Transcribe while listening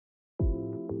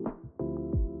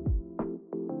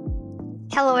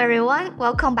Hello everyone,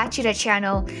 welcome back to the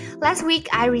channel. Last week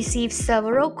I received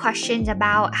several questions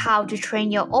about how to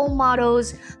train your own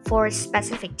models for a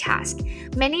specific task.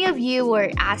 Many of you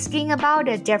were asking about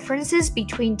the differences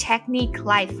between technique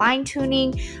like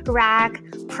fine-tuning,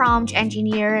 RAG, prompt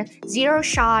engineer,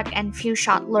 zero-shot, and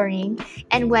few-shot learning,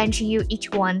 and when to use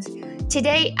each one.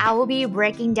 Today, I will be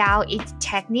breaking down each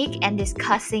technique and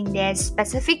discussing their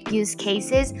specific use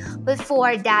cases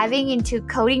before diving into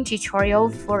coding tutorial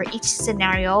for each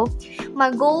scenario. My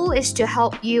goal is to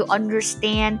help you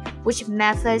understand which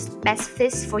methods best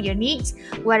fits for your needs,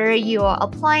 whether you are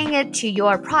applying it to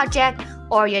your project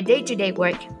or your day-to-day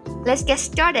work. Let's get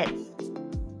started.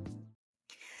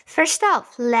 First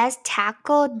off, let's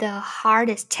tackle the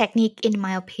hardest technique in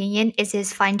my opinion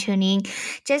is fine-tuning.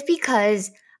 Just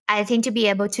because I think to be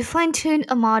able to fine-tune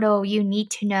a model, you need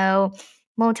to know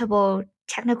multiple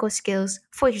technical skills.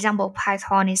 For example,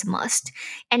 Python is a must.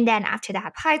 And then after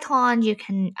that, Python, you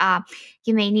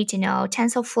may need to know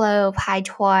TensorFlow,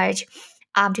 PyTorch,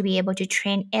 to be able to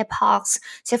train epochs.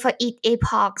 So for each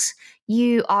epochs,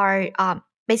 you are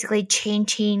basically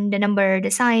changing the number,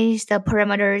 the size, the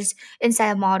parameters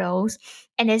inside models.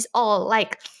 And it's all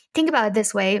like, think about it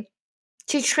this way.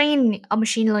 To train a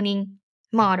machine learning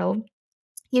model,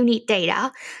 you need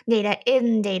data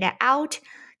in, data out.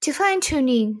 To fine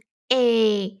tuning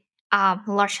a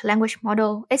large language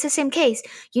model, it's the same case.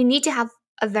 You need to have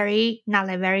a very, not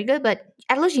like very good, but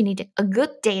at least you need a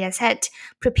good data set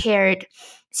prepared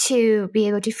to be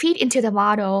able to feed into the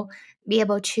model, be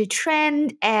able to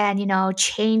trend and,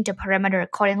 change the parameter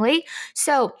accordingly.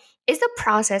 So it's a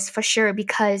process for sure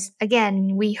because,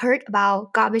 again, we heard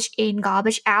about garbage in,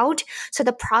 garbage out. So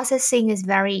the processing is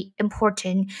very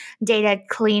important. Data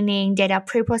cleaning, data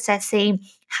pre-processing.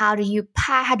 How do you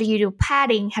do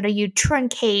padding? How do you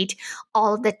truncate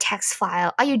all of the text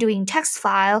file? Are you doing text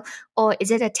file or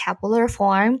is it a tabular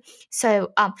form?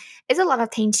 So it's a lot of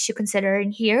things to consider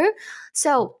in here.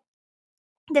 So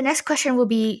the next question will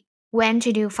be when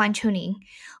to do fine tuning.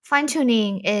 Fine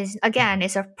tuning is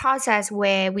a process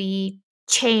where we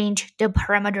change the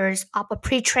parameters of a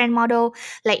pre-trained model.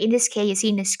 Like in this case, you see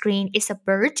in the screen, it's a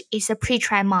bird, it's a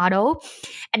pre-trained model.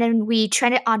 And then we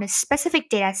train it on a specific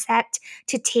data set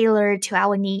to tailor to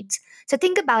our needs. So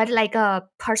think about it like a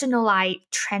personalized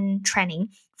training.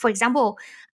 For example,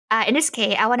 in this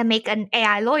case, I want to make an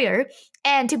AI lawyer.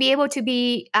 And to be able to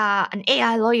be an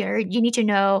AI lawyer, you need to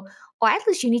know, or at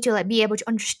least you need to be able to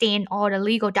understand all the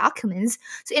legal documents.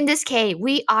 So in this case,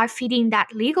 we are feeding that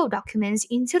legal documents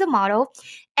into the model,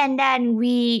 and then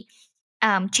we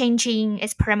changing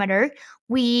its parameter.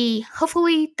 We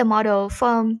hopefully the model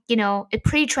from a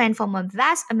pre-trained from a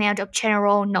vast amount of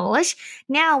general knowledge.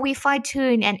 Now we fine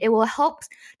tune, and it will help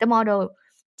the model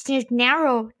to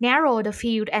narrow the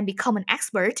field and become an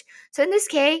expert. So in this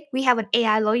case, we have an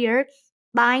AI lawyer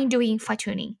by doing fine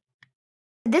tuning.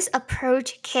 This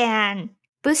approach can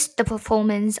boost the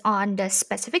performance on the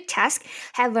specific task.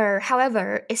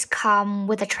 However, it's come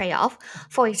with a trade-off.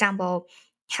 For example,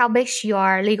 how big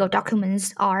your legal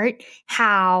documents are,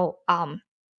 how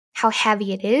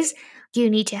heavy it is. You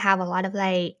need to have a lot of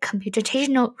like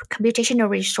computational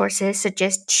resources such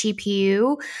as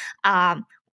GPU, and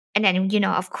then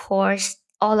of course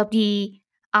all of the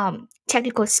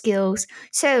technical skills.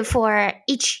 So for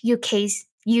each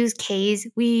use case,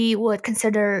 we would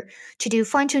consider to do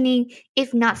fine tuning.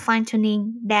 If not fine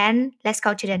tuning, then let's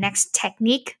go to the next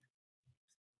technique.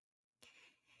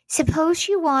 Suppose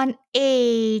you want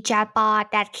a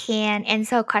chatbot that can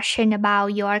answer a question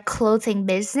about your clothing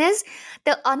business.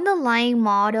 The underlying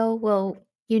model will,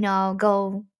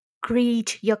 go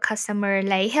greet your customer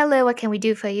like, hello, what can we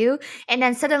do for you? And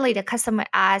then suddenly the customer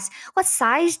asks, what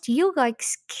size do you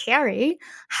guys carry?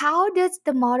 How does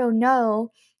the model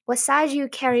know what size you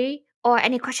carry? Or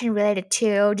any question related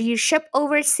to, do you ship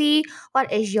overseas?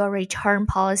 What is your return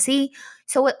policy?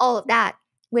 So with all of that,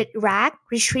 with RAG,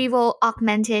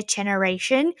 Retrieval-Augmented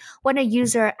Generation, when a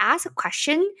user asks a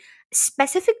question,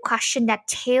 specific question that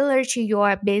tailor to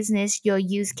your business, your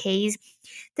use case,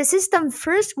 the system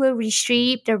first will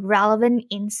retrieve the relevant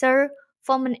answer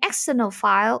from an external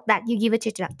file that you give it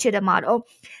to the model.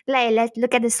 Like, let's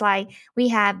look at the slide. We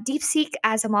have DeepSeek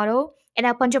as a model and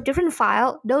a bunch of different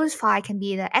files. Those files can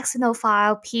be the external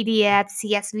file, PDF,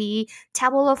 CSV,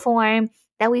 tabular form,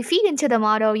 that we feed into the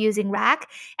model using RAG,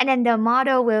 and then the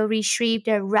model will retrieve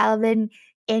the relevant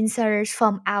answers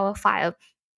from our file.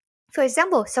 For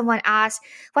example, someone asks,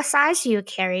 what size do you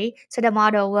carry? So the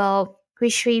model will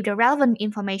retrieve the relevant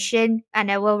information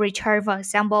and it will return, for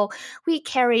example, we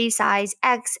carry size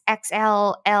X,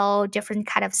 XL, L, different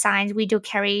kind of size. We do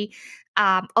carry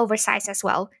oversized as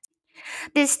well.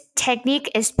 This technique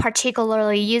is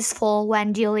particularly useful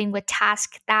when dealing with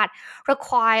tasks that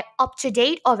require up to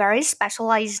date or very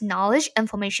specialized knowledge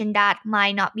information that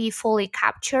might not be fully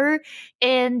captured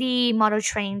in the model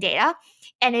training data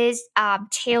and is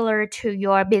tailored to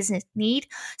your business need.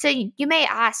 So you may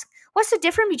ask, what's the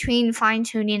difference between fine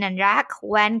tuning and RAG?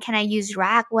 When can I use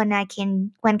RAG? When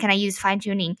can I use fine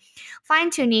tuning?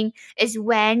 Fine tuning is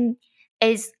when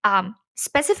is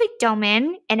specific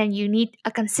domain and then you need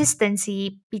a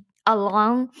consistency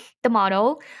along the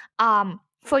model.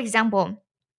 For example,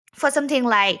 for something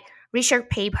like research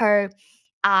paper,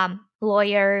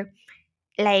 lawyer,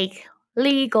 like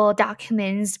legal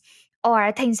documents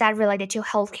or things that related to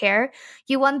healthcare,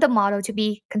 you want the model to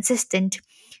be consistent.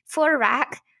 For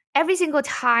RAG, every single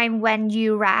time when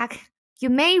you RAG, you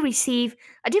may receive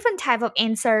a different type of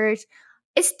answers.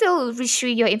 It still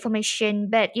retrieve your information,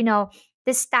 but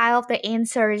the style of the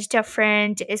answer is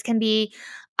different. It can be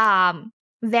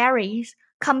varies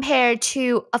compared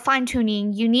to a fine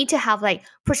tuning. You need to have like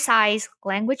precise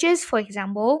languages, for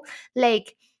example,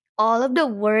 like all of the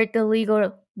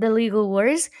legal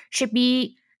words should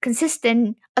be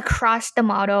consistent across the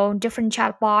model, different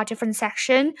chatbot, different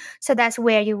section. So that's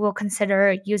where you will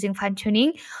consider using fine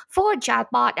tuning. For a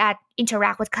chatbot that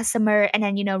interact with customer and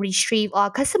then retrieve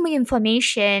all customer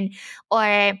information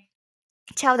or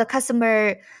tell the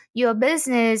customer your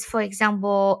business, for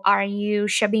example, are you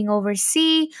shipping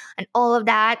overseas, and all of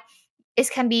that, it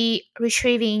can be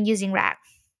retrieving using RAG.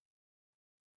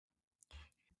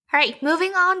 All right,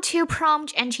 moving on to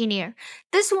prompt engineer.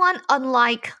 This one,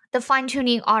 unlike the fine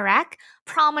tuning RAG,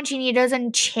 prompt engineer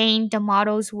doesn't change the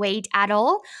model's weight at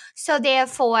all. So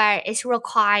therefore, it's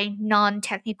required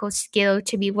non-technical skill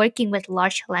to be working with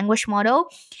large language model.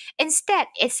 Instead,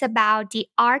 it's about the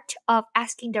art of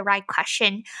asking the right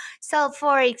question. So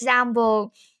for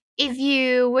example, if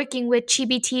you're working with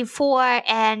GPT-4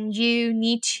 and you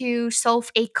need to solve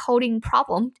a coding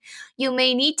problem, you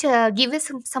may need to give it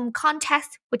some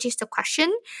context, which is the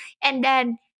question, and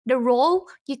then the role,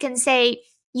 you can say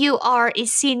you are a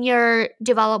senior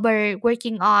developer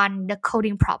working on the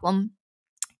coding problem,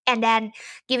 and then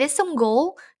give it some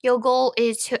goal. Your goal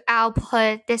is to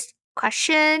output this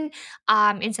question.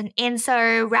 It's an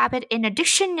answer, wrap it in a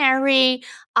dictionary,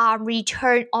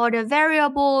 return all the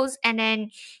variables, and then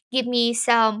give me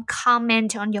some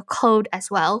comment on your code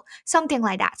as well, something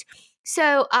like that.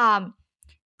 So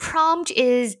prompt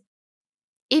is,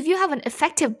 if you have an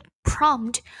effective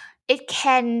prompt, it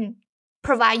can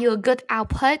provide you a good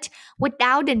output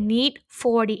without the need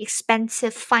for the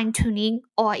expensive fine tuning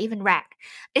or even RAG.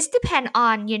 It's depend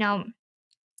on,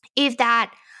 if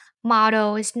that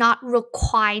model is not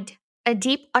required a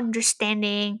deep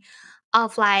understanding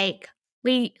of like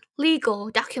legal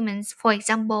documents, for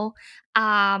example,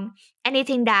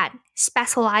 anything that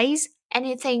specialize,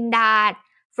 anything that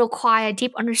require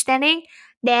deep understanding,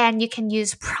 then you can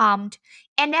use prompt.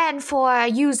 And then for a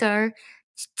user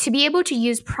to be able to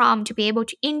use prompt, to be able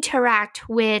to interact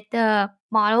with the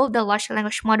model, the large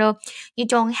language model, you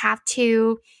don't have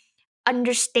to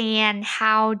understand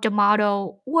how the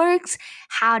model works,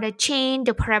 how to change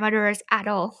the parameters at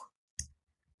all.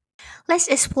 Let's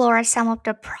explore some of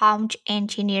the prompt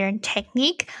engineering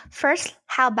technique. First,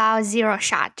 how about zero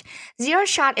shot? Zero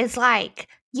shot is like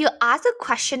you ask a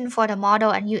question for the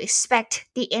model and you expect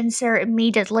the answer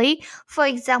immediately. For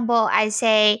example, I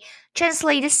say,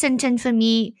 translate this sentence for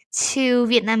me to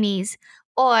Vietnamese,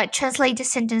 or translate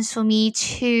this sentence for me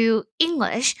to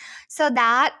English, so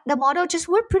that the model just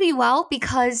worked pretty well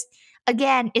because,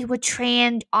 again, it would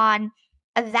train on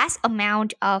a vast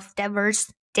amount of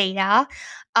diverse data.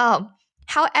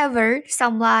 However,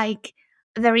 some like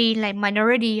very like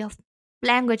minority of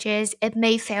languages, it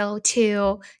may fail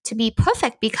to be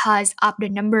perfect because of the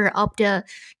number of the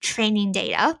training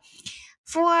data.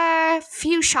 For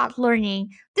few shot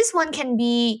learning, this one can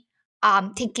be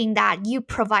thinking that you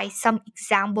provide some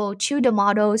example to the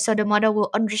model so the model will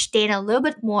understand a little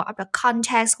bit more of the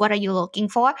context. What are you looking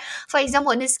for? For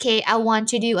example, in this case, I want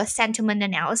to do a sentiment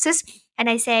analysis and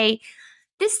I say,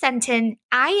 this sentence,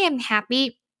 I am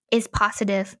happy, is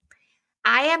positive.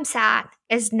 I am sad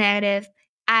is negative.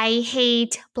 I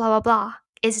hate blah blah blah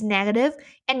is negative.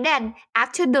 And then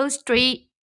after those three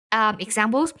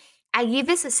examples, I give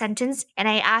this a sentence and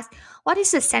I ask, what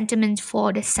is the sentiment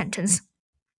for this sentence?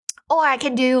 Or I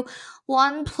can do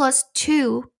 1 plus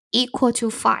 2 equal to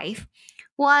 5.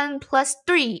 1 plus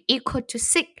 3 equal to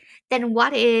 6. Then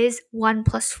what is 1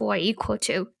 plus 4 equal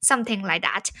to? Something like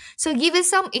that. So give it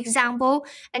some example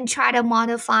and try to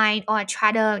modify or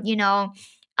try to,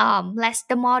 let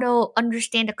the model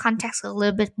understand the context a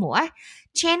little bit more.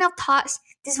 Chain of thoughts,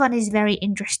 this one is very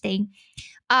interesting.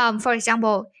 For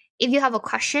example, if you have a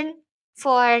question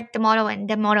for the model and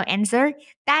the model answer,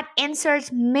 that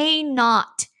answers may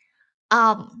not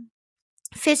um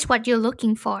fits what you're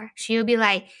looking for. So you'll be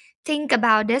like, think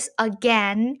about this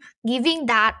again, giving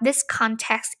that this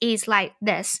context is like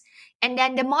this. And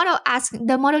then the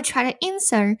model try to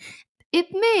answer. It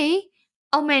may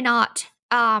or may not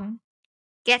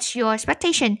get your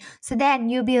expectation. So then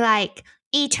you'll be like,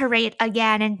 iterate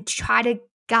again and try to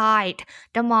guide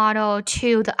the model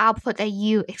to the output that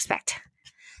you expect.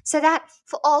 So that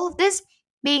for all of this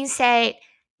being said,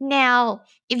 now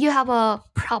if you have a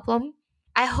problem,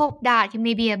 I hope that you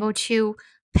may be able to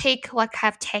pick what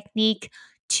kind of technique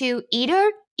to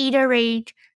either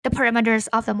iterate the parameters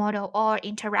of the model or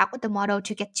interact with the model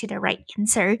to get to the right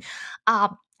answer.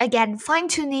 Again, fine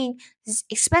tuning is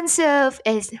expensive,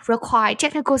 it requires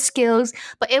technical skills,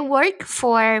 but it works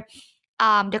for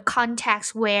the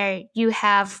context where you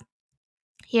have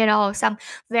some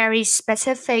very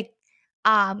specific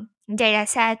data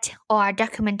set or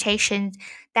documentation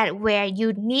that where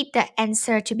you need the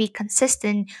answer to be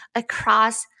consistent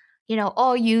across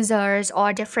all users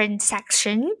or different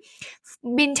section.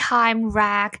 Meantime,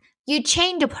 rag, you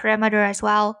change the parameter as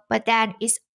well, but then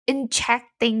it's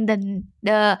injecting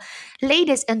the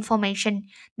latest information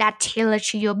that tailored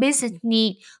to your business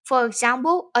need. For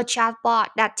example, a chatbot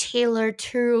that tailored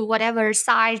to whatever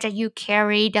size that you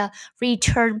carry, the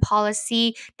return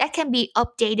policy that can be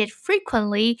updated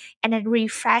frequently and then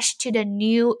refreshed to the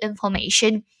new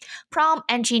information.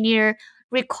 Prompt engineer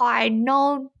require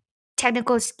no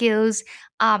technical skills.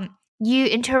 You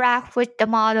interact with the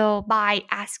model by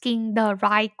asking the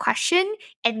right question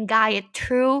and guide it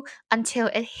through until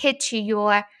it hits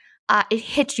your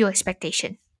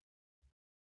expectation.